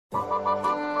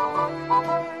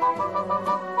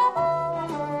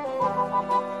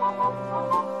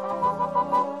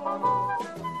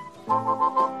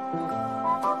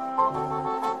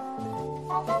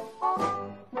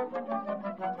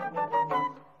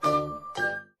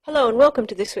Hello and welcome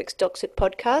to this week's Doxit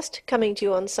podcast, coming to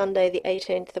you on Sunday the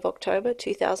 18th of October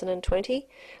 2020.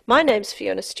 My name's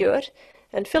Fiona Stewart,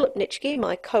 and Philip Nitschke,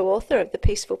 my co-author of the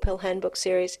Peaceful Pill Handbook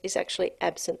series, is actually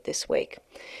absent this week.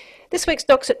 This week's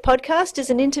Doxit podcast is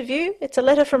an interview. It's a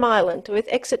letter from Ireland with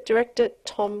Exit Director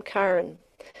Tom Curran.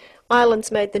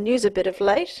 Ireland's made the news a bit of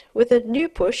late with a new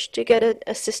push to get an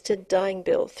assisted dying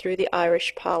bill through the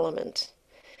Irish Parliament.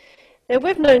 Now,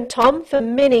 we've known Tom for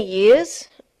many years.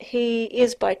 He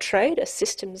is by trade a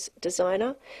systems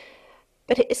designer,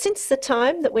 but since the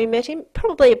time that we met him,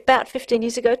 probably about 15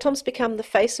 years ago, Tom's become the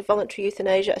face of voluntary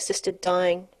euthanasia, assisted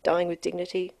dying with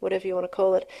dignity, whatever you want to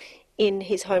call it, in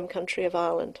his home country of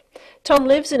Ireland. Tom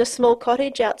lives in a small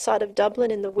cottage outside of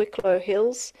Dublin in the Wicklow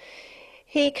Hills.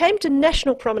 He came to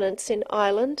national prominence in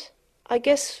Ireland, I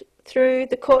guess, through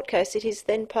the court case that his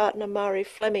then partner Marie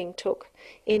Fleming took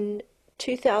in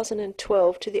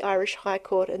 2012 to the Irish High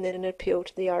Court and then an appeal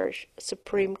to the Irish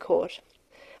Supreme Court.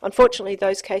 Unfortunately,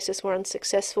 those cases were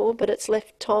unsuccessful, but it's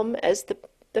left Tom as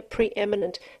the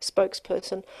preeminent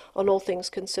spokesperson on all things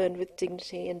concerned with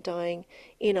dignity and dying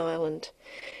in Ireland.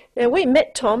 Now, we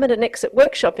met Tom at an exit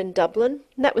workshop in Dublin,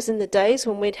 and that was in the days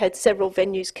when we'd had several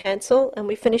venues cancel, and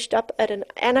we finished up at an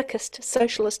anarchist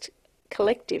socialist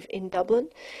collective in Dublin.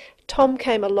 Tom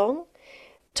came along.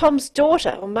 Tom's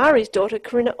daughter, or Marie's daughter,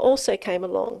 Corinna, also came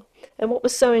along. And what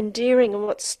was so endearing and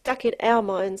what stuck in our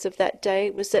minds of that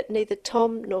day was that neither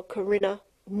Tom nor Corinna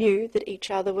knew that each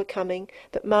other were coming,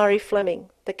 but Marie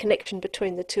Fleming, the connection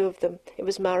between the two of them. It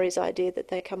was Marie's idea that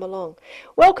they come along.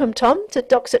 Welcome, Tom, to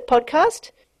Doxit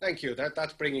Podcast. Thank you.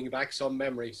 That's bringing back some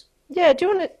memories. Yeah, do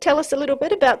you want to tell us a little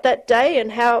bit about that day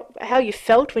and how you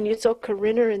felt when you saw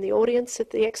Corinna in the audience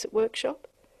at the exit workshop?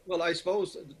 Well, I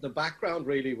suppose the background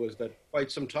really was that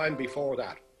quite some time before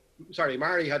that,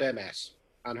 Marie had MS,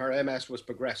 and her MS was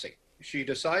progressing. She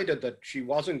decided that she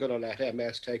wasn't going to let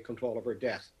MS take control of her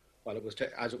death while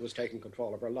as it was taking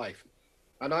control of her life.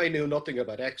 And I knew nothing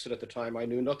about exit at the time. I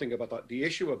knew nothing about the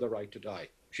issue of the right to die.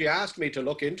 She asked me to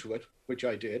look into it, which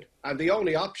I did. And the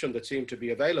only option that seemed to be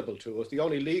available to us, the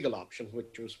only legal option,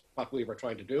 which was what we were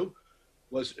trying to do,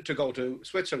 was to go to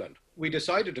Switzerland. We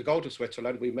decided to go to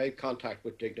Switzerland. We made contact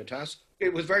with Dignitas.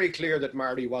 It was very clear that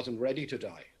Marie wasn't ready to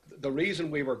die. The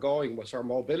reason we were going was her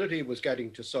mobility was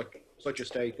getting to such a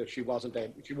state that she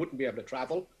wouldn't be able to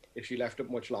travel if she left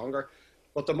it much longer.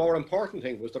 But the more important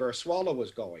thing was that her swallow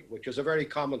was going, which is a very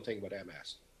common thing with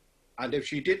MS. And if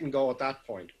she didn't go at that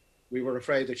point, we were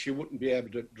afraid that she wouldn't be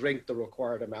able to drink the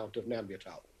required amount of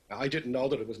Nembutal. I didn't know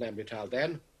that it was Nembutal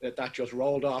then. That just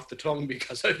rolled off the tongue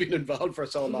because I've been involved for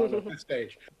so long at this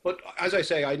stage. But as I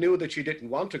say, I knew that she didn't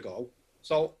want to go.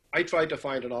 So I tried to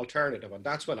find an alternative, and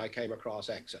that's when I came across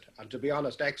Exit. And to be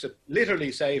honest, Exit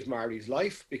literally saved Marie's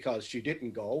life because she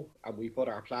didn't go, and we put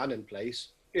our plan in place.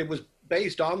 It was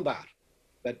based on that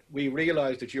we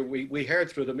realised that we heard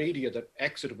through the media that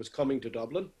Exit was coming to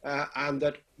Dublin, and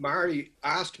that Marie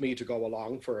asked me to go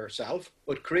along for herself.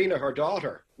 But Corinna, her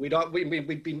daughter,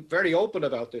 we'd been very open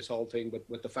about this whole thing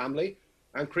with the family,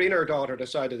 and Corinna, her daughter,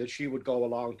 decided that she would go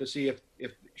along to see if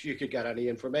she could get any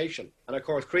information. And of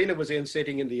course, Corinna was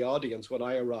sitting in the audience when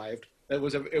I arrived. It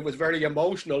was a very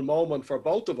emotional moment for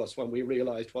both of us when we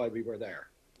realised why we were there.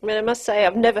 I mean, I must say,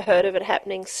 I've never heard of it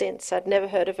happening since. I'd never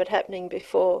heard of it happening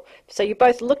before. So you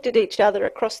both looked at each other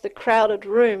across the crowded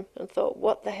room and thought,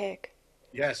 what the heck?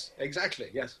 Yes, exactly,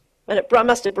 yes. And it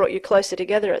must have brought you closer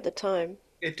together at the time.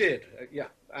 It did, yeah.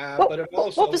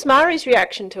 What was Marie's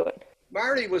reaction to it?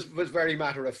 Marie was very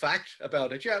matter of fact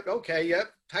about it. Yeah, okay, yeah,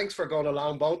 thanks for going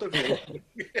along, both of you.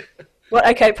 Well,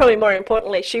 okay, probably more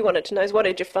importantly, she wanted to know is what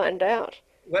did you find out?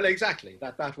 Well, exactly.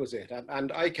 That was it.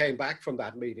 And I came back from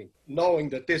that meeting knowing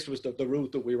that this was the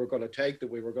route that we were going to take, that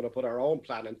we were going to put our own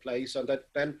plan in place, and that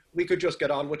then we could just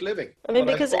get on with living. I mean,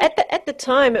 because at the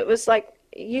time, it was like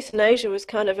euthanasia was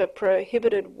kind of a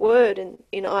prohibited word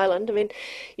in Ireland. I mean,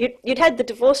 you'd had the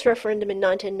divorce referendum in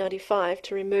 1995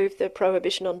 to remove the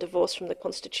prohibition on divorce from the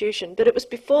Constitution, but it was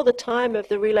before the time of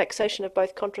the relaxation of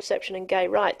both contraception and gay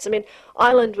rights. I mean,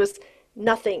 Ireland was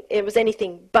nothing. It was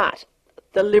anything but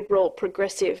the liberal,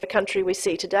 progressive country we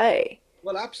see today.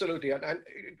 Well, absolutely. And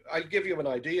I'll give you an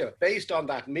idea. Based on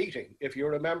that meeting, if you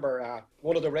remember,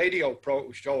 one of the radio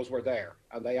shows were there,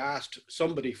 and they asked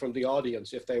somebody from the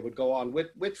audience if they would go on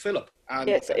with Philip. And,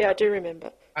 yes, yeah, I do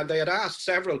remember. And they had asked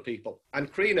several people. And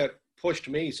Corinna pushed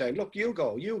me saying, look, you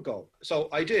go. So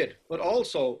I did. But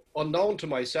also, unknown to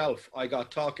myself, I got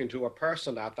talking to a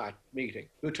person at that meeting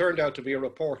who turned out to be a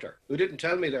reporter, who didn't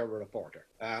tell me they were a reporter.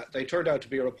 They turned out to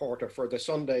be a reporter for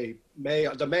the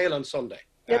Mail on Sunday.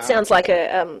 That sounds like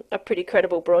a pretty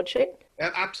credible broadsheet.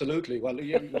 Absolutely. Well,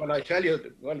 when I tell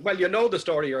you, well, you know the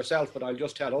story yourself, but I'll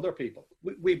just tell other people.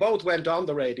 We both went on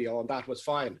the radio, and that was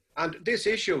fine. And this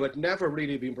issue had never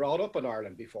really been brought up in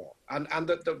Ireland before. And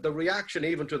the reaction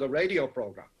even to the radio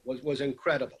programme was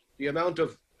incredible. The amount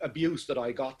of abuse that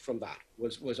I got from that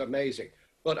was amazing.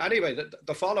 But anyway,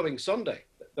 the following Sunday,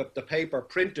 the paper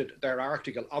printed their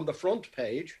article on the front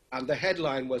page, and the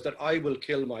headline was that I will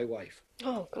kill my wife.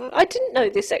 Oh, God. I didn't know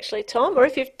this actually, Tom, or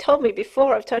if you've told me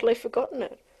before, I've totally forgotten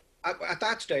it. At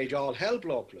that stage, all hell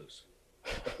broke loose.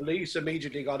 The police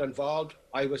immediately got involved.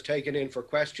 I was taken in for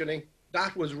questioning.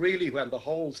 That was really when the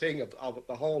whole thing of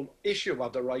the whole issue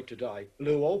of the right to die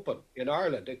blew open in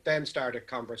Ireland. It then started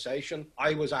conversation.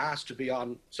 I was asked to be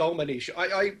on so many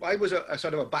I was a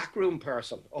sort of a backroom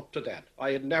person up to then.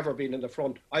 I had never been in the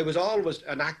front. I was always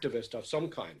an activist of some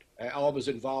kind, always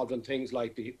involved in things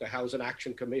like the housing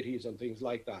action committees and things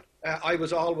like that. I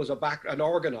was always an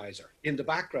organizer in the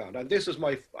background, and this is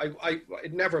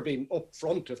I'd never been up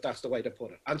front, if that's the way to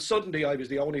put it. And suddenly I was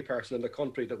the only person in the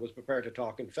country that was prepared to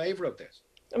talk in favour of this.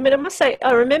 I mean, I must say,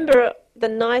 I remember the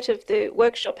night of the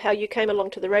workshop, how you came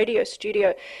along to the radio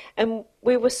studio, and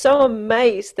we were so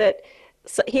amazed that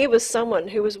here was someone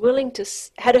who was willing to,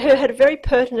 had a very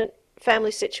pertinent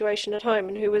family situation at home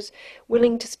and who was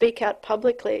willing to speak out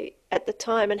publicly at the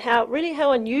time, and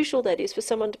how unusual that is for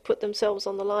someone to put themselves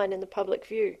on the line in the public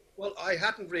view. Well, I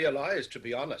hadn't realised, to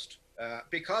be honest,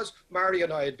 because Mary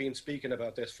and I had been speaking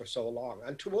about this for so long,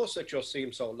 and to us it just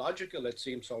seemed so logical, it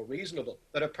seemed so reasonable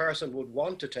that a person would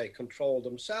want to take control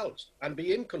themselves and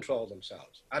be in control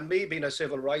themselves. And me being a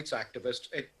civil rights activist,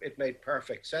 it made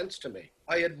perfect sense to me.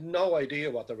 I had no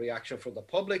idea what the reaction from the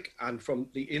public and from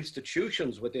the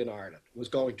institutions within Ireland was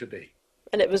going to be.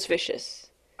 And it was vicious.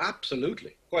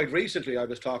 Absolutely. Quite recently, I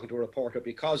was talking to a reporter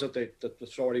because of the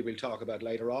story we'll talk about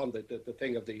later on, the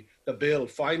thing of the bill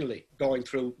finally going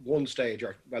through one stage,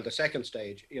 the second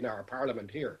stage in our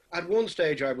parliament here. At one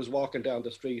stage, I was walking down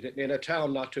the street in a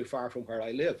town not too far from where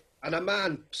I live, and a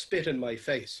man spit in my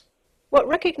face. What,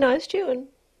 recognised you?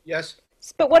 Yes.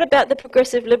 But what about the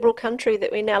progressive liberal country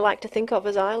that we now like to think of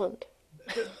as Ireland?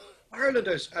 Ireland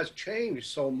has changed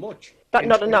so much. But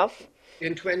not enough.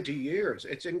 In 20 years.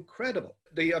 It's incredible.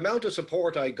 The amount of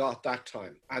support I got that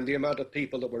time and the amount of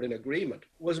people that were in agreement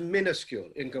was minuscule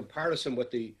in comparison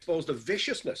with the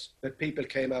viciousness that people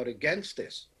came out against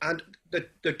this. And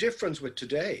the difference with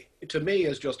today, to me,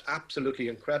 is just absolutely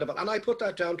incredible. And I put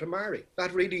that down to Mary.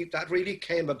 That really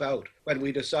came about when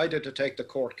we decided to take the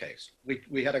court case.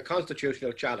 We had a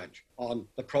constitutional challenge on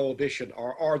the prohibition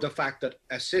or the fact that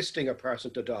assisting a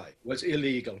person to die was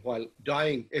illegal, while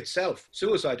dying itself,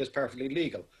 suicide, is perfectly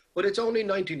legal. But it's only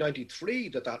 1993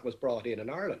 that was brought in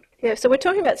Ireland. Yeah, so we're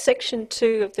talking about Section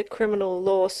 2 of the Criminal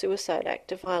Law Suicide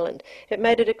Act of Ireland. It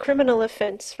made it a criminal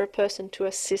offence for a person to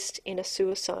assist in a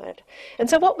suicide. And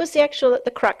so what was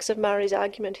the crux of Murray's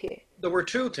argument here? There were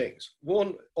two things.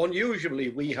 One, unusually,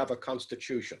 we have a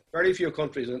constitution. Very few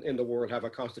countries in the world have a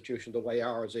constitution the way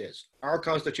ours is. Our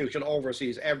constitution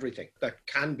oversees everything that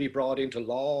can be brought into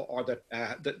law, or that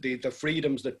the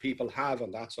freedoms that people have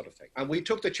and that sort of thing. And we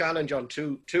took the challenge on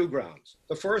two grounds.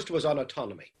 The first was on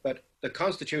autonomy, that the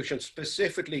Constitution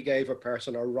specifically gave a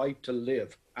person a right to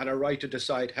live and a right to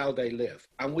decide how they live.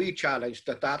 And we challenged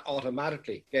that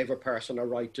automatically gave a person a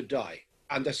right to die.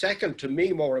 And the second, to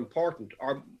me, more important,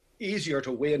 or easier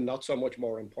to win, not so much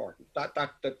more important.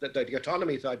 The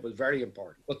autonomy side was very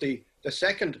important. But the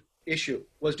second issue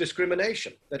was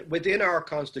discrimination. That within our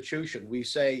constitution, we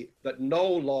say that no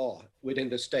law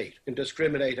within the state can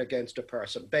discriminate against a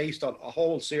person based on a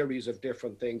whole series of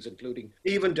different things, including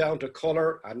even down to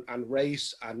colour and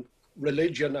race and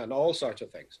religion and all sorts of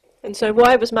things. And so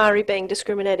why was Murray being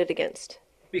discriminated against?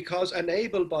 Because an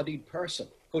able-bodied person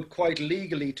could quite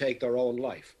legally take their own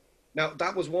life. Now,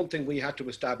 that was one thing we had to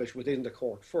establish within the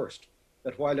court first,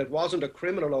 that while it wasn't a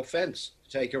criminal offence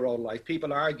to take your own life,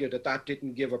 people argued that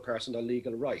didn't give a person a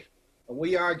legal right. And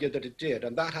we argued that it did,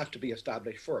 and that had to be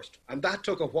established first. And that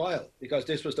took a while, because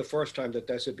this was the first time that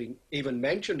this had been even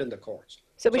mentioned in the courts.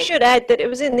 So we should add that it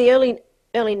was in the early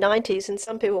 90s, and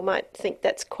some people might think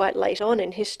that's quite late on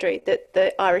in history, that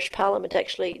the Irish Parliament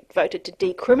actually voted to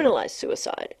decriminalise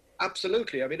suicide.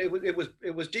 Absolutely. I mean, it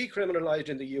was decriminalised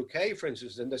in the UK, for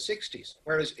instance, in the 60s,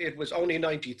 whereas it was only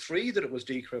 93 that it was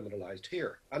decriminalised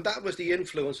here. And that was the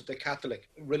influence that the Catholic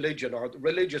religion, or the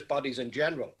religious bodies in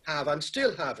general, have and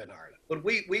still have in Ireland. But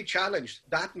we challenged,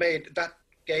 that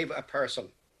gave a person,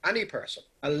 any person,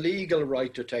 a legal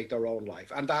right to take their own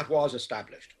life, and that was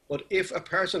established. But if a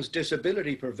person's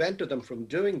disability prevented them from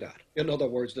doing that, in other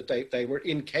words, that they were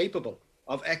incapable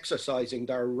of exercising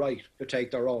their right to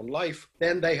take their own life,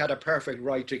 then they had a perfect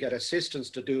right to get assistance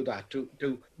to do that,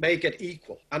 to make it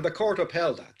equal. And the court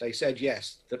upheld that. They said,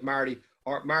 yes, that Marty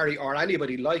or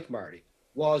anybody like Marty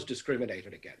was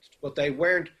discriminated against. But they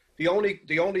weren't. The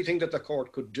only thing that the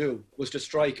court could do was to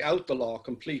strike out the law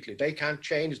completely. They can't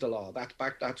change the law.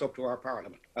 That's up to our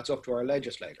parliament. That's up to our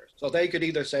legislators. So they could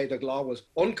either say the law was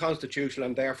unconstitutional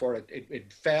and therefore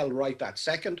it fell right that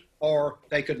second, or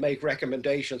they could make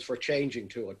recommendations for changing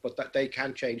to it, but that they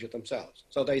can't change it themselves.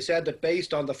 So they said that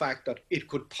based on the fact that it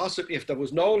could possibly, if there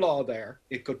was no law there,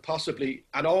 it could possibly,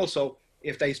 and also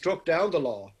if they struck down the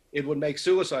law, it would make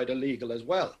suicide illegal as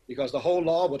well, because the whole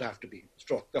law would have to be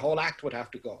struck. The whole act would have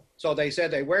to go. So they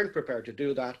said they weren't prepared to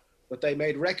do that, but they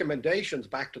made recommendations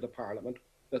back to the Parliament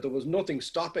that there was nothing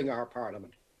stopping our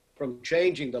Parliament from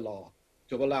changing the law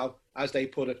to allow, as they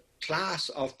put it, class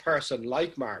of person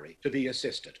like Mary to be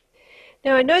assisted.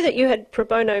 Now, I know that you had pro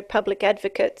bono public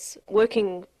advocates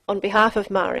working on behalf of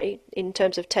Mari in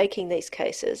terms of taking these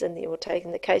cases, and you were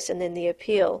taking the case and then the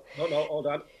appeal. No, hold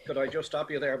on. Could I just stop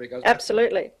you there? Because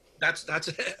absolutely. That's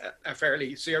a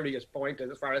fairly serious point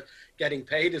as far as getting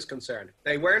paid is concerned.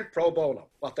 They weren't pro bono.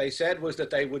 What they said was that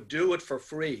they would do it for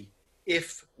free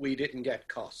if we didn't get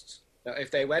costs. Now, if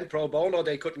they went pro bono,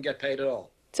 they couldn't get paid at all.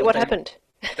 So what happened?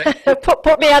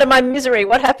 Put me out of my misery.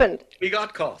 What happened? We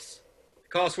got costs.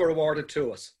 Costs were awarded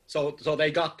to us. So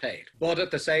they got paid. But at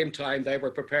the same time, they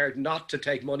were prepared not to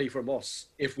take money from us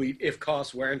if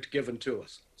costs weren't given to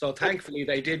us. So thankfully,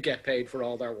 they did get paid for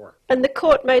all their work. And the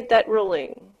court made that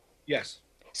ruling? Yes.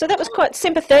 So that was quite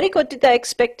sympathetic, or did they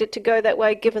expect it to go that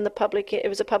way, given it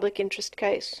was a public interest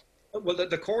case? Well,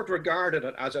 the court regarded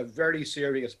it as a very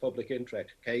serious public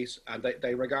interest case, and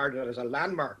they regarded it as a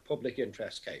landmark public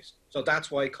interest case. So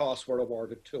that's why costs were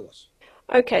awarded to us.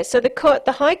 Okay, so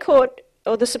the High Court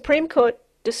or the Supreme Court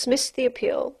dismissed the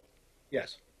appeal.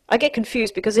 Yes. I get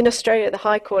confused because in Australia the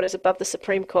High Court is above the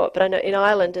Supreme Court, but I know in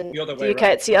Ireland and the UK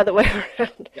it's the other way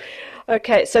around. Yeah.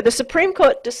 Okay, so the Supreme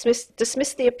Court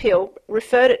dismissed the appeal,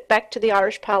 referred it back to the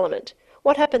Irish Parliament.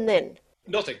 What happened then?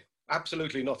 Nothing.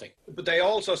 Absolutely nothing. But they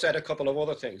also said a couple of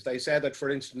other things. They said that, for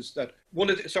instance, that one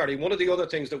of the other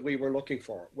things that we were looking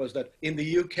for was that in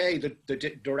the UK,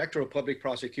 the Director of Public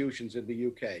Prosecutions in the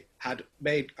UK had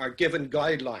given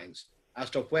guidelines as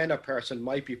to when a person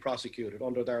might be prosecuted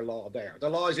under their law there. The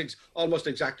law is almost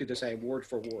exactly the same, word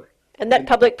for word. And that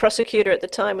public prosecutor at the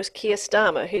time was Keir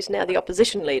Starmer, who's now the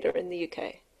opposition leader in the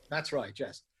UK. That's right,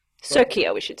 yes. Sir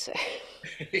Keir, we should say.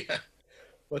 Yeah.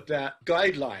 But the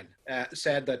guideline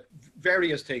said that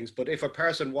various things, but if a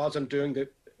person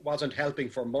wasn't helping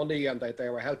for money and that they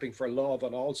were helping for love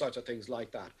and all sorts of things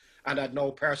like that, and had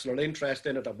no personal interest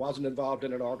in it and wasn't involved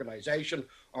in an organisation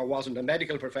or wasn't a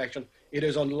medical profession, it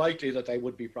is unlikely that they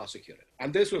would be prosecuted.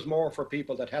 And this was more for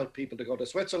people that help people to go to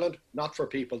Switzerland, not for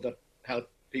people that help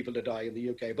people to die in the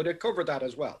UK, but it covered that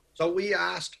as well. So we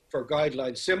asked for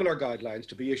guidelines, similar guidelines,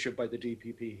 to be issued by the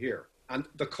DPP here. And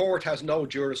the court has no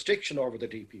jurisdiction over the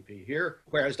DPP here,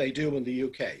 whereas they do in the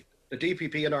UK. The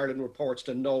DPP in Ireland reports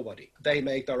to nobody. They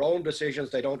make their own decisions.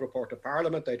 They don't report to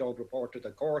Parliament. They don't report to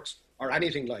the courts or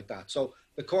anything like that. So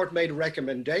the court made a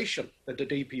recommendation that the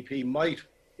DPP might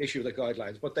issue the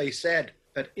guidelines. But they said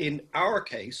that in our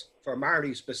case, for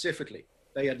Mari specifically,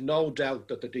 they had no doubt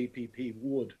that the DPP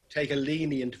would take a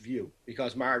lenient view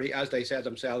because Mari, as they said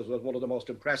themselves, was one of the most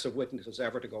impressive witnesses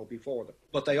ever to go before them.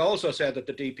 But they also said that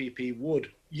the DPP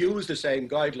would use the same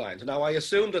guidelines. Now, I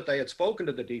assume that they had spoken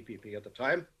to the DPP at the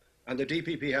time, and the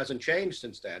DPP hasn't changed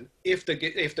since then. If the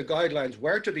guidelines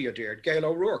were to be adhered, Gail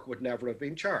O'Rourke would never have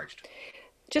been charged.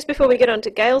 Just before we get on to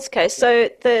Gail's case, so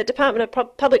the Department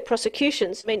of Public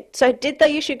Prosecutions, so did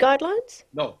they issue guidelines?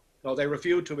 No, they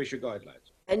refused to issue guidelines.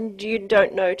 And you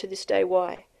don't know to this day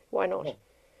why? Why not?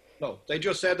 No. They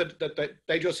just said that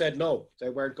they just said no. They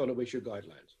weren't going to issue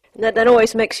guidelines. And that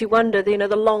always makes you wonder, the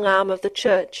long arm of the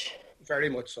church. Very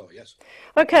much so, yes.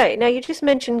 Okay, now you just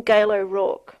mentioned Gail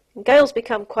O'Rourke. Gail's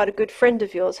become quite a good friend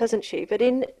of yours, hasn't she? But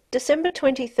in December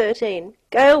 2013,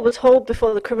 Gail was hauled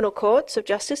before the Criminal Courts of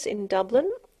Justice in Dublin.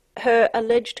 Her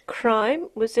alleged crime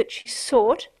was that she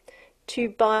sought to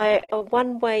buy a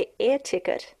one-way air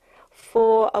ticket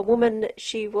for a woman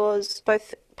she was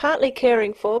both partly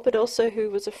caring for but also who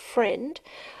was a friend.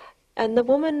 And the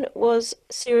woman was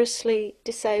seriously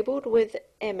disabled with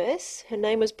MS. Her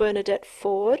name was Bernadette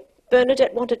Ford.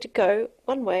 Bernadette wanted to go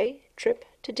one-way trip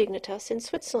to Dignitas in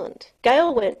Switzerland.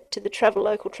 Gail went to the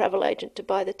local travel agent to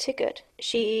buy the ticket.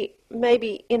 She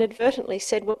maybe inadvertently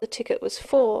said what the ticket was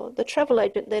for. The travel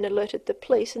agent then alerted the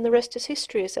police, and the rest is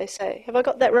history, as they say. Have I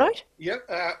got that right? Yeah,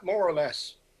 more or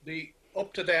less.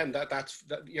 up to then,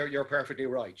 you're perfectly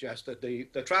right. Yes, that the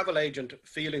travel agent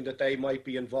feeling that they might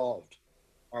be involved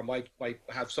or might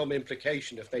have some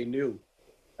implication if they knew.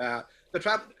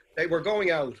 They were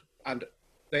going out and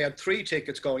they had 3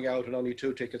 tickets going out and only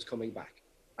 2 tickets coming back.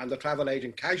 And the travel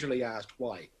agent casually asked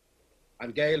why.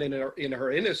 And Gail, in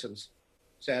her innocence,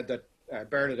 said that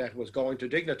Bernadette was going to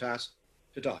Dignitas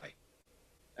to die.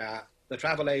 The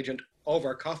travel agent,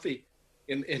 over coffee,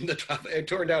 it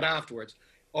turned out afterwards,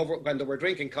 when they were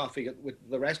drinking coffee with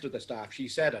the rest of the staff, she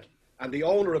said it. And the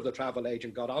owner of the travel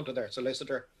agent got onto their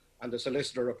solicitor, and the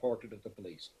solicitor reported it to the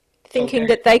police. Thinking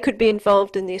that they could be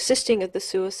involved in the assisting of the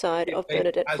suicide of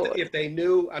Bernadette Ford. If they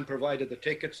knew and provided the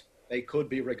tickets, they could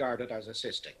be regarded as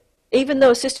assisting. Even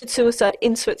though assisted suicide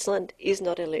in Switzerland is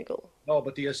not illegal. No,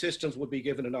 but the assistance would be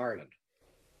given in Ireland.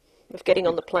 Of getting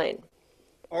on the plane.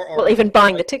 Or even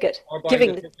buying the ticket.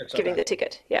 Giving the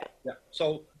ticket, yeah.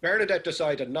 So Bernadette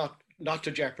decided not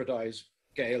to jeopardise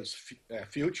Gail's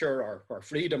future or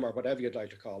freedom or whatever you'd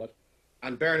like to call it.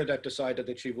 And Bernadette decided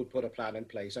that she would put a plan in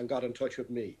place and got in touch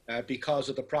with me because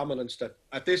of the prominence that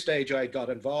at this stage I got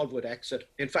involved with Exit.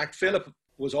 In fact, Philip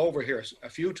was over here a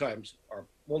few times, or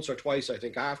once or twice, I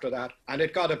think, after that. And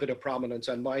it got a bit of prominence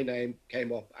and my name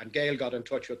came up and Gail got in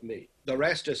touch with me. The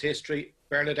rest is history.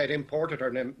 Bernadette imported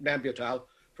her Nembutal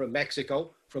from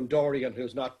Mexico, from Dorian,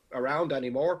 who's not around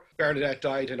anymore. Bernadette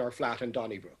died in her flat in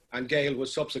Donnybrook. And Gail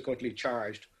was subsequently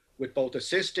charged with both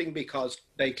assisting because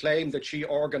they claimed that she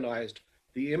organised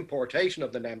the importation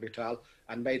of the Nembutal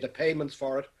and made the payments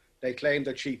for it. They claimed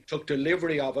that she took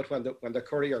delivery of it when the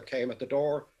courier came at the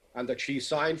door and that she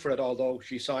signed for it, although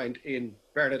she signed in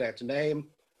Bernadette's name.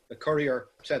 The courier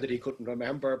said that he couldn't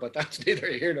remember, but that's neither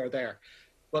here nor there.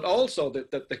 But also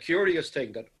the curious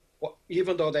thing that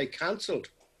even though they cancelled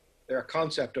their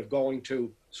concept of going to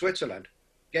Switzerland,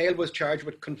 Gail was charged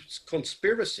with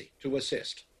conspiracy to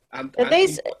assist. And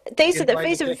these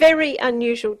are very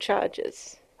unusual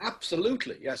charges.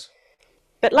 Absolutely, yes.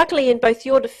 But luckily, in both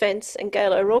your defence and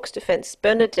Gail O'Rourke's defence,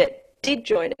 Bernadette did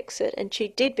join Exit and she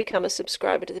did become a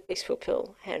subscriber to the Peaceful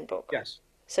Pill handbook. Yes.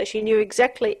 So she knew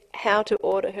exactly how to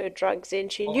order her drugs in.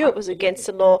 She knew it was against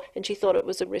the law and she thought it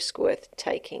was a risk worth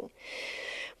taking.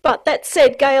 But that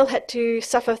said, Gail had to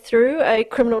suffer through a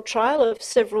criminal trial of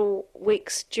several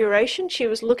weeks' duration. She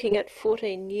was looking at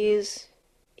 14 years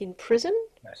in prison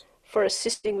for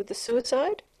assisting with the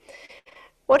suicide.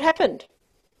 What happened?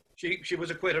 She was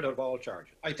acquitted of all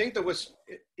charges. I think there was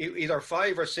either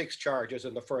 5 or 6 charges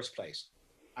in the first place.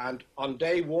 And on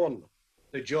day 1,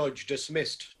 the judge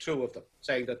dismissed 2 of them,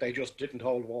 saying that they just didn't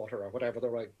hold water or whatever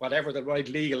the right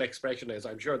legal expression is.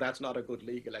 I'm sure that's not a good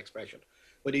legal expression.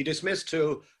 But he dismissed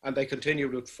 2 and they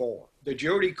continued with 4. The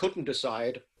jury couldn't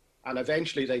decide and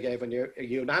eventually they gave a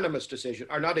unanimous decision,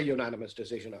 or not a unanimous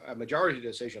decision, a majority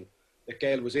decision that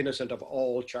Gail was innocent of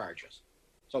all charges.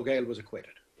 So Gail was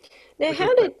acquitted. Now,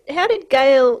 how did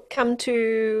Gail come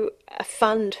to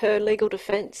fund her legal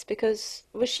defence? Because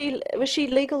was she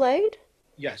legal aid?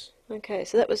 Yes. Okay,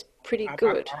 so that was pretty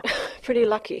good, pretty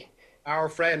lucky. Our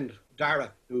friend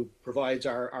Dara, who provides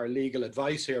our legal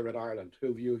advice here in Ireland,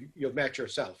 who you've met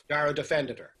yourself, Dara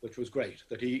defended her, which was great.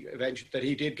 That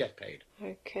he did get paid.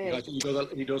 Okay. Because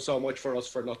he does so much for us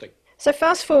for nothing. So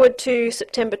fast forward to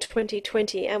September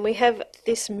 2020, and we have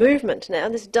this movement now,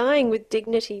 this Dying with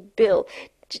Dignity bill.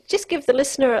 Just give the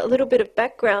listener a little bit of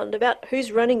background about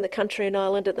who's running the country in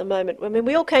Ireland at the moment. I mean,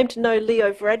 we all came to know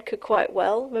Leo Varadkar quite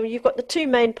well. I mean, you've got the 2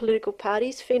 main political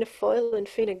parties, Fianna Fáil and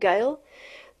Fine Gael.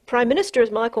 Prime Minister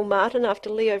is Michael Martin after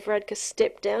Leo Varadkar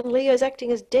stepped down. Leo's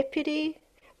acting as deputy.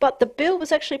 But the bill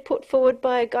was actually put forward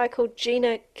by a guy called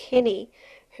Gina Kenny,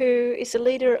 who is the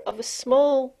leader of a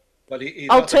small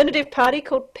alternative party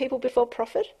called People Before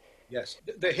Profit. Yes.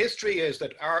 The history is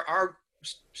that our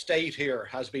state here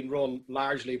has been run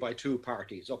largely by 2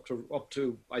 parties up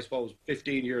to I suppose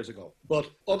 15 years ago. But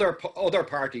other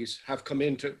parties have come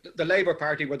into the Labour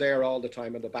Party were there all the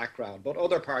time in the background. But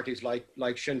other parties like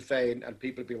Sinn Féin and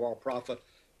People Before Profit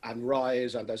and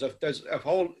Rise, and there's a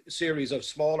whole series of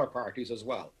smaller parties as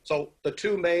well. So the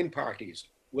 2 main parties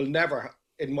will never,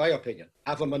 in my opinion,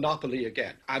 have a monopoly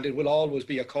again, and it will always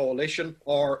be a coalition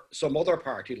or some other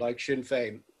party like Sinn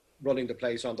Féin running the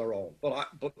place on their own.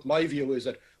 But my view is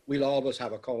that we'll always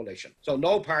have a coalition. So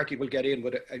no party will get in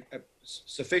with a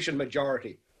sufficient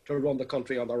majority to run the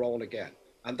country on their own again.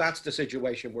 And that's the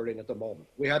situation we're in at the moment.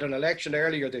 We had an election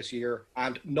earlier this year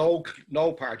and no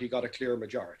party got a clear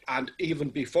majority. And even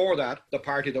before that, the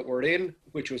party that we're in,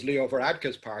 which was Leo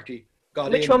Varadkar's party, got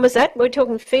in. Which one was that? We're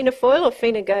talking Fianna Fáil or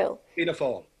Fine Gael? Fianna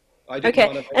Fáil.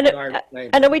 Okay,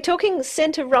 and are we talking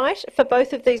centre-right for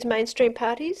both of these mainstream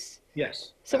parties?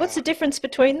 Yes. So what's the difference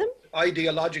between them?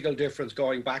 Ideological difference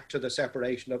going back to the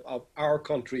separation of our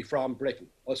country from Britain.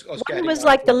 Us One was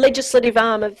like the legislative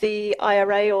arm of the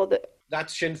IRA or the...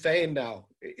 That's Sinn Féin now,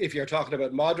 if you're talking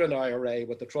about modern IRA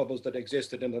with the troubles that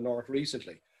existed in the North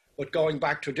recently. But going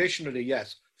back traditionally,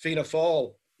 yes, Fianna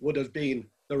Fáil would have been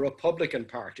the Republican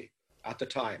Party at the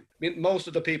time. I mean, most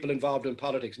of the people involved in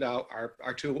politics now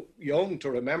are too young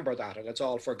to remember that, and it's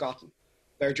all forgotten.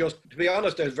 They're just, to be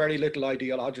honest, there's very little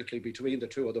ideologically between the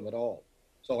two of them at all.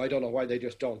 So I don't know why they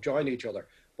just don't join each other.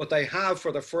 But they have,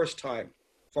 for the first time,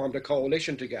 formed a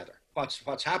coalition together.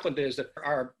 What's happened is that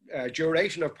our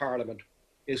duration of Parliament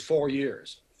is 4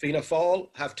 years. Fianna Fáil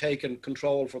have taken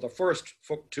control for the first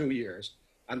 2 years,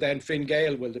 and then Fine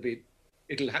Gael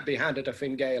it'll be handed to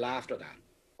Fine Gael after that,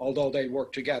 although they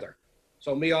work together.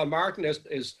 So Micheál Martin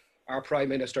is our Prime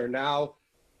Minister now,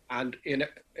 and in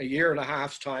a year and a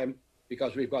half's time,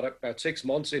 because we've got about 6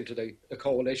 months into the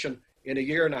coalition, in a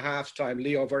year and a half's time,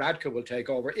 Leo Varadkar will take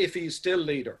over if he's still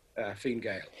leader, Fine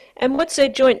Gael. And what's their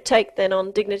joint take then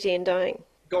on dignity in dying?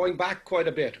 Going back quite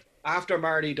a bit, after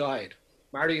Marty died,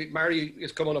 Marty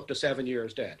is coming up to 7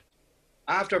 years dead.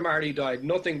 After Marty died,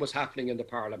 nothing was happening in the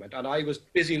Parliament, and I was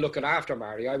busy looking after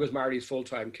Marty. I was Marty's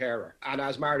full-time carer. And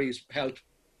as Marty's health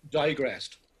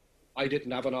digressed, I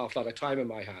didn't have an awful lot of time in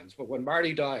my hands. But when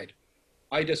Marty died,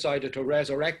 I decided to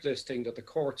resurrect this thing that the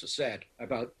courts have said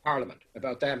about Parliament,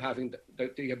 about them having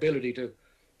the ability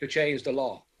to change the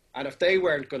law. And if they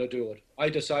weren't going to do it, I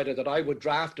decided that I would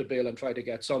draft a bill and try to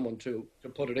get someone to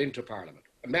put it into Parliament.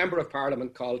 A member of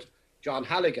Parliament called John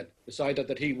Halligan decided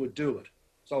that he would do it.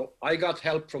 So I got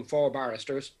help from 4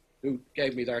 barristers who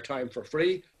gave me their time for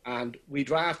free, and we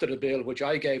drafted a bill which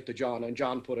I gave to John, and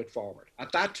John put it forward.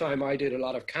 At that time, I did a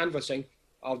lot of canvassing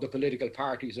of the political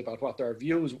parties about what their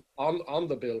views on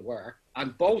the bill were,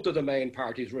 and both of the main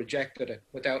parties rejected it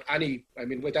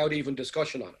without even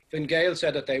discussion on it. Fine Gael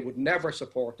said that they would never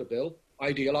support the bill,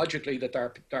 ideologically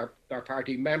that their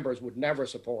party members would never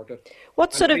support it.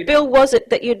 What sort of bill was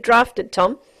it that you drafted,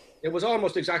 Tom? It was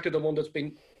almost exactly the one that's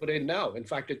been put in now. In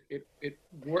fact, it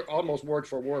almost word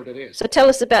for word it is. So tell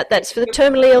us about that. It's for the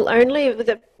terminally ill only, with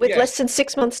yes. Less than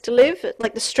 6 months to live,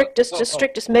 like the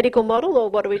strictest medical model,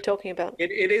 or what are we talking about?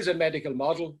 It is a medical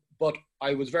model, but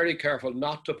I was very careful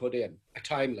not to put in a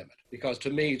time limit, because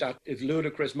to me that is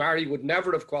ludicrous. Mary would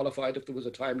never have qualified if there was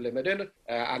a time limit in it,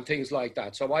 and things like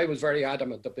that. So I was very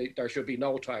adamant that there should be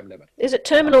no time limit. Is it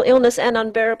terminal illness and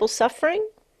unbearable suffering?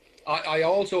 I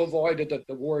also avoided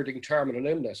the wording terminal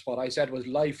illness. What I said was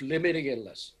life-limiting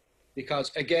illness,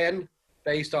 because again,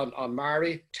 based on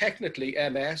Mary, technically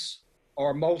MS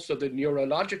or most of the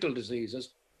neurological diseases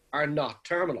are not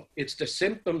terminal. It's the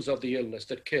symptoms of the illness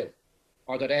that kill,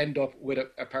 or that end up with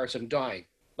a person dying,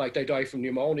 like they die from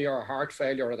pneumonia or heart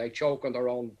failure, or they choke on their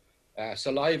own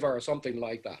saliva or something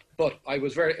like that. But I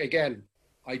was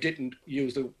I didn't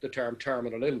use the term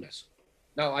terminal illness.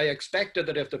 Now, I expected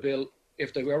that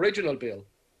if the original bill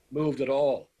moved at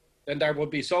all, then there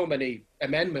would be so many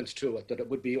amendments to it that it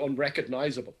would be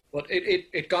unrecognisable. But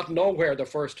it got nowhere the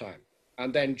first time.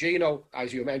 And then Gino,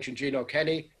 as you mentioned, Gino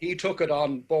Kenny, he took it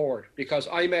on board, because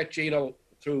I met Gino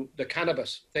through the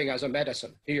cannabis thing as a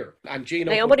medicine here. And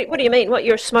Gino... Hang on, what do you mean? What,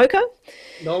 you're a smoker?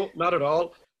 No, not at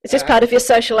all. Is this part of your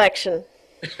social action?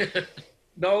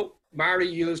 No, Mary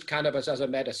used cannabis as a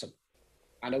medicine,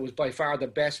 and it was by far the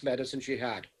best medicine she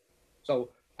had. So,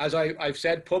 as I've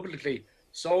said publicly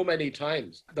so many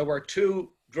times, there were 2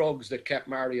 drugs that kept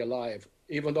Mary alive.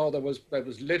 Even though there was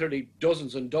literally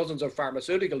dozens and dozens of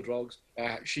pharmaceutical drugs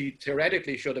she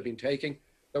theoretically should have been taking,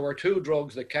 there were 2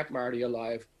 drugs that kept Mary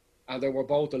alive, and they were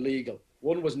both illegal.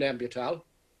 One was Nembutal,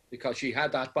 because she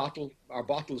had that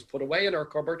bottles put away in her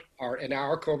cupboard, or in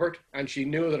our cupboard, and she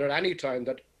knew that at any time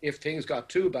that if things got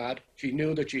too bad, she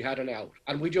knew that she had an out.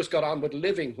 And we just got on with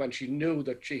living when she knew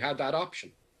that she had that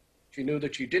option. She knew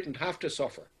that she didn't have to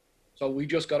suffer. So we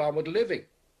just got on with living,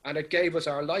 and it gave us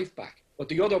our life back. But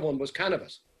the other one was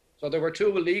cannabis. So there were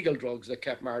 2 illegal drugs that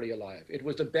kept Mary alive. It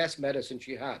was the best medicine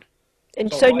she had.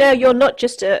 And so now you're not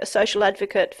just a social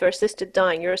advocate for assisted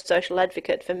dying, you're a social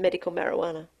advocate for medical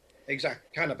marijuana. Exactly,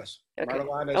 cannabis. Okay.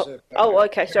 Marijuana is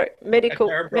okay, sorry. Medical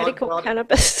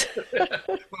cannabis.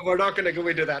 Well, we're not going to go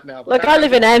into that now. Look, I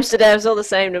live in Amsterdam, it's all the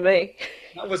same to me.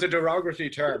 That was a derogatory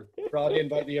term brought in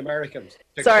by the Americans.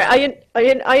 Sorry,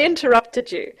 I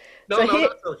interrupted you.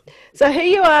 So here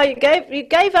you are, you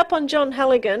gave up on John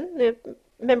Halligan, the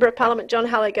Member of Parliament John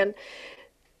Halligan.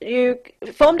 You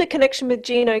formed a connection with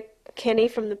Gino Kenny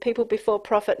from the People Before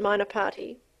Profit minor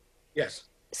party. Yes.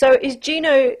 So is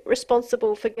Gino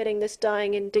responsible for getting this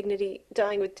Dying with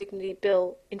Dignity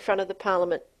bill in front of the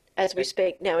Parliament as we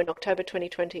speak now in October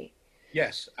 2020?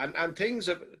 Yes, and things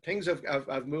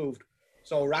have moved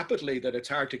so rapidly that it's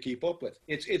hard to keep up with.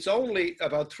 It's only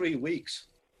about 3 weeks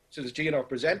since Gino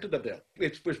presented the bill.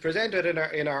 It was presented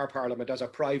in our Parliament as a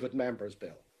private member's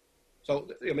bill. So,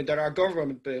 I mean, there are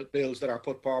government bills that are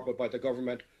put forward by the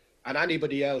government, and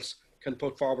anybody else can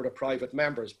put forward a private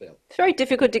member's bill. It's very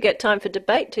difficult to get time for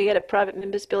debate to get a private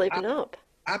member's bill even up.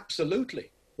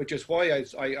 Absolutely, which is why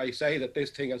I say that this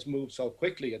thing has moved so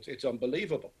quickly. It's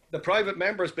unbelievable. The private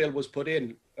member's bill was put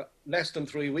in less than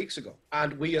 3 weeks ago,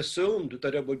 and we assumed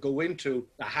that it would go into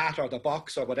the hat or the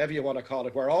box or whatever you want to call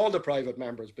it, where all the private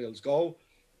members' bills go,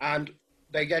 and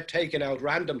they get taken out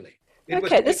randomly.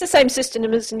 That's the same system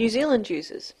as New Zealand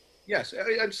uses. Yes,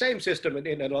 and same system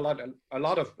in a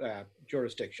lot of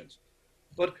jurisdictions.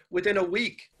 But within a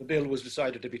week, the bill was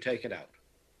decided to be taken out.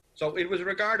 So it was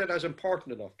regarded as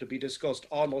important enough to be discussed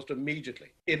almost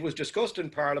immediately. It was discussed in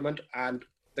Parliament, and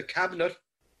the Cabinet,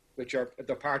 which are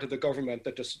the part of the government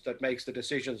that makes the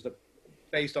decisions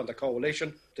based on the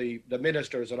coalition, the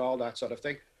ministers and all that sort of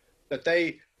thing, that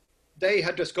they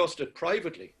had discussed it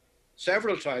privately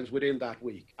several times within that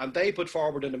week, and they put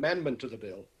forward an amendment to the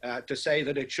bill to say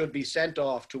that it should be sent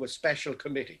off to a special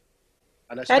committee.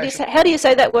 How do you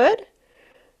say that word?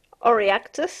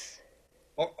 Oreactus?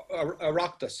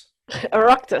 Oireachtas.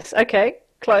 Oireachtas, okay,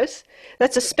 close.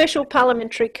 That's a special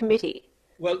parliamentary committee.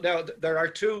 Well, now, there are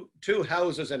two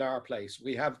houses in our place.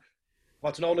 We have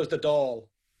what's known as the Dáil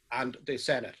and the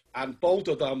Senate, and both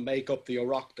of them make up the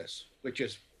Oireachtas, which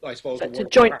is, I suppose, so it's a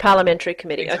joint parliamentary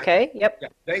committee. Exactly. Okay, yep.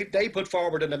 Yeah. They put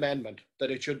forward an amendment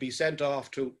that it should be sent off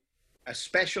to a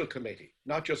special committee,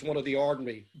 not just one of the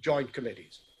ordinary joint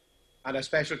committees, and a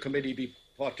special committee be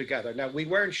put together. Now, we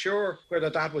weren't sure whether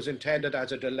that was intended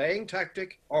as a delaying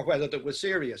tactic or whether that was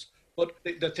serious. But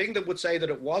the thing that would say that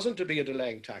it wasn't to be a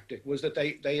delaying tactic was that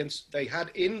they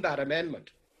had in that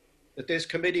amendment that this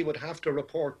committee would have to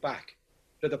report back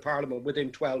to the Parliament within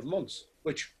 12 months,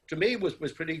 which to me was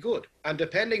pretty good. And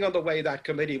depending on the way that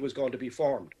committee was going to be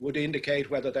formed would indicate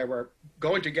whether they were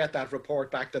going to get that report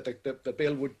back that the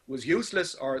bill was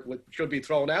useless or should be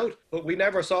thrown out. But we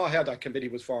never saw how that committee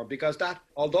was formed, because that,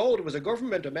 although it was a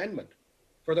government amendment,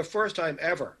 for the first time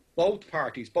ever, both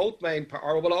parties,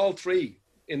 all three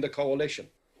in the coalition,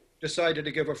 decided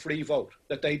to give a free vote,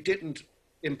 that they didn't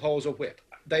impose a whip.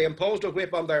 They imposed a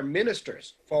whip on their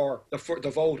ministers for the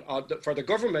vote for the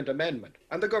government amendment,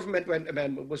 and the government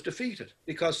amendment was defeated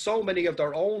because so many of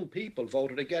their own people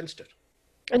voted against it.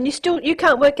 And you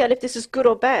can't work out if this is good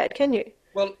or bad, can you?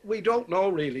 Well, we don't know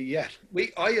really yet.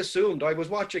 I assumed, I was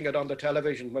watching it on the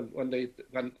television when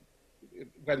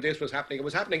this was happening. It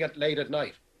was happening late at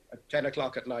night, at 10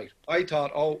 o'clock at night. I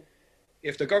thought,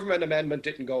 if the government amendment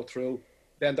didn't go through,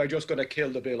 then they're just going to kill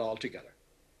the bill altogether.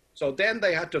 So then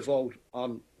they had to vote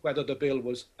on whether the bill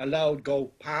was allowed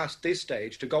go past this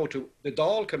stage to go to the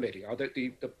Dáil committee or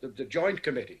the joint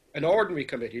committee, an ordinary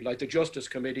committee like the Justice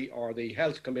Committee or the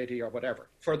Health Committee or whatever.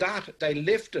 For that, they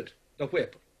lifted the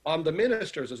whip on the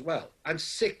ministers as well. And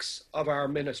 6 of our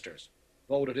ministers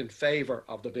voted in favour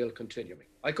of the bill continuing.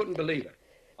 I couldn't believe it.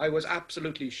 I was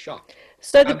absolutely shocked.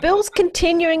 So the bill's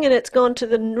continuing and it's gone to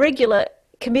the regular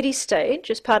committee stage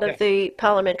as part of the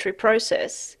parliamentary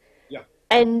process.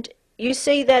 And you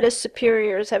see that as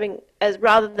superior as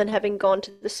rather than having gone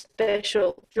to the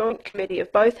special joint committee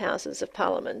of both houses of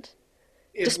Parliament,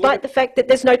 despite the fact that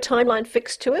there's no timeline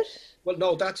fixed to it? Well,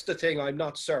 no, that's the thing. I'm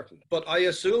not certain. But I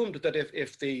assumed that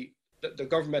if the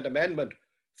government amendment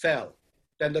fell,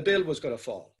 then the bill was going to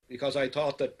fall, because I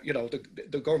thought that,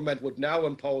 the government would now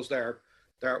impose their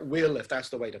will, if that's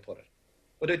the way to put it.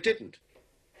 But it didn't.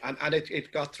 And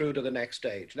it got through to the next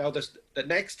stage. Now, the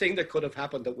next thing that could have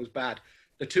happened that was bad,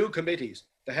 the 2 committees,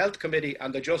 the Health Committee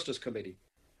and the Justice Committee,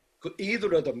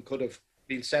 either of them could have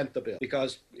been sent the bill,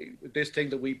 because this thing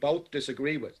that we both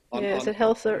disagree with. Is it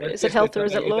health or is it law? Is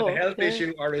it a health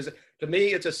issue, or is it? To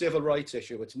me, it's a civil rights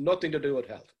issue. It's nothing to do with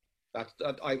health.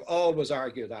 I've always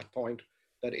argued that point,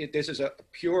 that this is a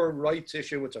pure rights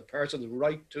issue. It's a person's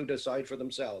right to decide for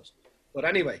themselves. But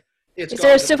anyway, is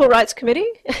there a civil rights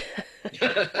committee?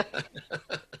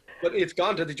 But it's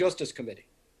gone to the Justice Committee,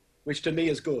 which to me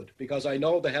is good, because I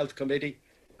know the Health Committee.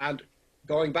 And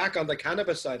going back on the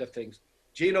cannabis side of things,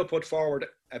 Gino put forward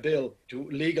a bill to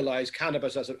legalise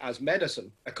cannabis as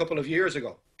medicine a couple of years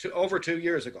ago, over 2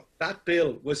 years ago. That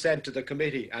bill was sent to the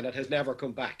committee and it has never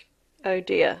come back. Oh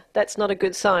dear, that's not a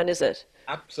good sign, is it?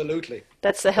 Absolutely.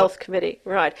 That's the Health Committee,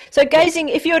 right. So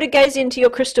if you were to gaze into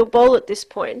your crystal ball at this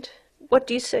point, what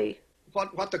do you see?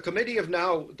 What the committee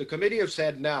have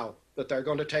said now, that they're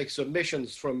going to take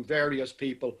submissions from various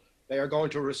people. They are going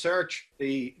to research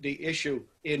the issue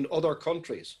in other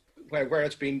countries. where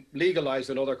it's been legalized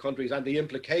in other countries and the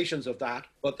implications of that.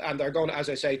 And they're going to, as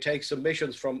I say, take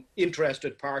submissions from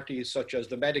interested parties such as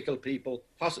the medical people.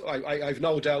 I've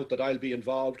no doubt that I'll be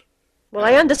involved. Well,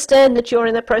 I understand that you're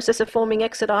in the process of forming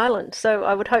Exit Ireland, so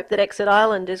I would hope that Exit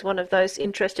Ireland is one of those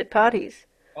interested parties.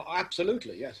 Oh,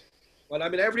 absolutely, yes. Well, I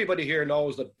mean, everybody here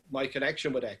knows that my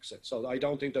connection with Exit, so I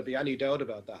don't think there'll be any doubt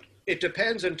about that. It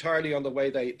depends entirely on the way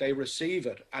they receive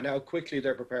it and how quickly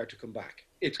they're prepared to come back.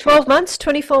 It's 12 months,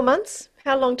 24 months?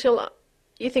 How long till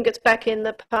you think it's back in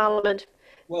the Parliament,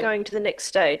 going to the next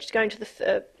stage, going to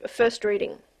the first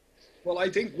reading? Well, I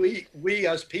think we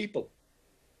as people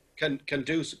can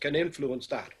influence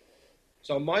that.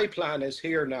 So my plan is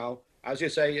here now, as you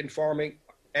say, informing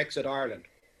Exit Ireland.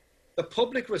 The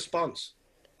public response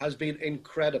has been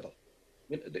incredible.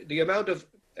 I mean, the amount of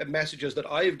messages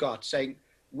that I've got saying,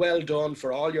 well done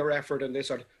for all your effort in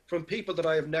this, from people that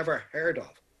I have never heard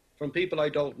of, from people I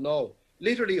don't know,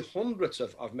 literally hundreds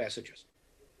of messages.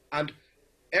 And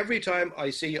every time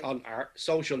I see on our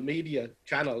social media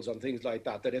channels and things like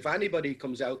that, that if anybody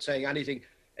comes out saying anything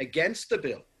against the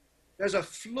bill, there's a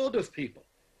flood of people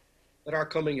that are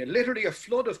coming in, literally a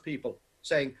flood of people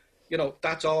saying,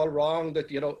 that's all wrong,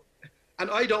 and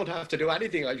I don't have to do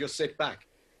anything, I just sit back.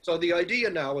 So the idea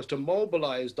now is to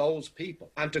mobilise those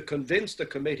people and to convince the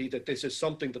committee that this is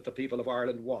something that the people of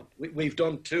Ireland want. We've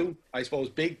done two, I suppose,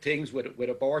 big things with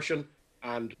abortion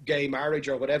and gay marriage,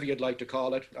 or whatever you'd like to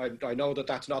call it. I know that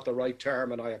that's not the right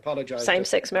term, and I apologise.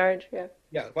 Same-sex marriage, yeah.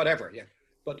 Yeah, whatever, yeah.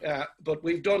 But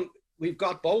we've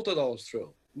got both of those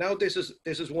through. Now this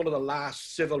is one of the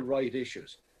last civil right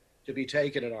issues to be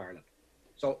taken in Ireland.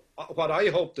 So what I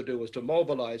hope to do is to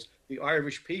mobilise the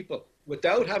Irish people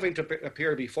without having to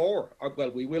appear before,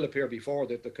 we will appear before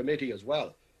the committee as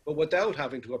well, but without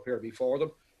having to appear before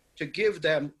them, to give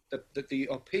them the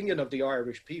opinion of the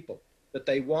Irish people that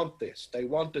they want this, they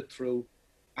want it through,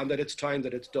 and that it's time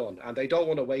that it's done. And they don't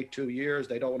want to wait 2 years,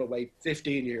 they don't want to wait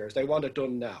 15 years, they want it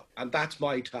done now. And that's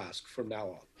my task from now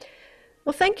on.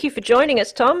 Well, thank you for joining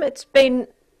us, Tom. It's been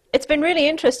really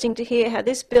interesting to hear how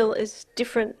this bill is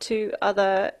different to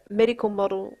other medical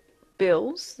model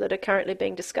bills that are currently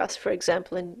being discussed, for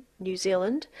example, in New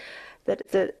Zealand,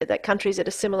 that country's at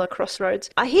a similar crossroads.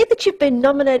 I hear that you've been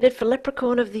nominated for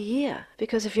Leprechaun of the Year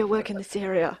because of your work in this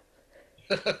area.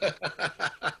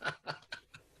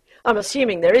 I'm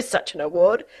assuming there is such an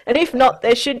award, and if not,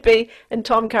 there should be, and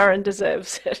Tom Curran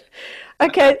deserves it.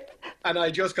 Okay. And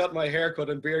I just got my haircut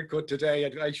and beard cut today,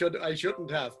 and I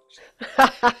shouldn't have.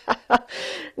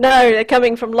 No, they're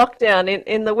coming from lockdown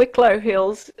in the Wicklow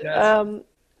Hills. Yes.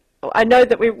 I know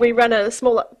that we ran a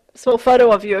small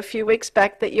photo of you a few weeks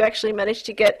back that you actually managed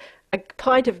to get a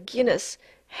pint of Guinness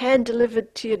hand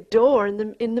delivered to your door in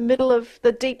the middle of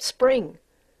the deep spring.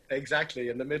 Exactly,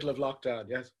 in the middle of lockdown,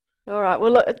 yes. All right.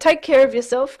 Well, look, take care of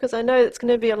yourself, because I know it's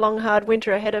going to be a long, hard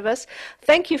winter ahead of us.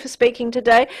 Thank you for speaking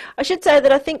today. I should say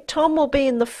that I think Tom will be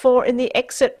in the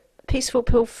Exit Peaceful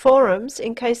Pill forums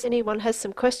in case anyone has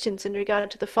some questions in regard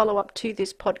to the follow-up to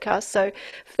this podcast. So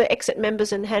for the Exit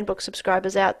members and handbook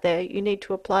subscribers out there, you need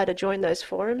to apply to join those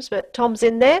forums. But Tom's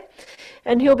in there,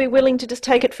 and he'll be willing to just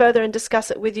take it further and discuss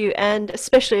it with you, and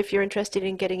especially if you're interested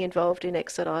in getting involved in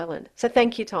Exit Ireland. So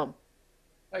thank you, Tom.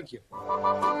 Thank you.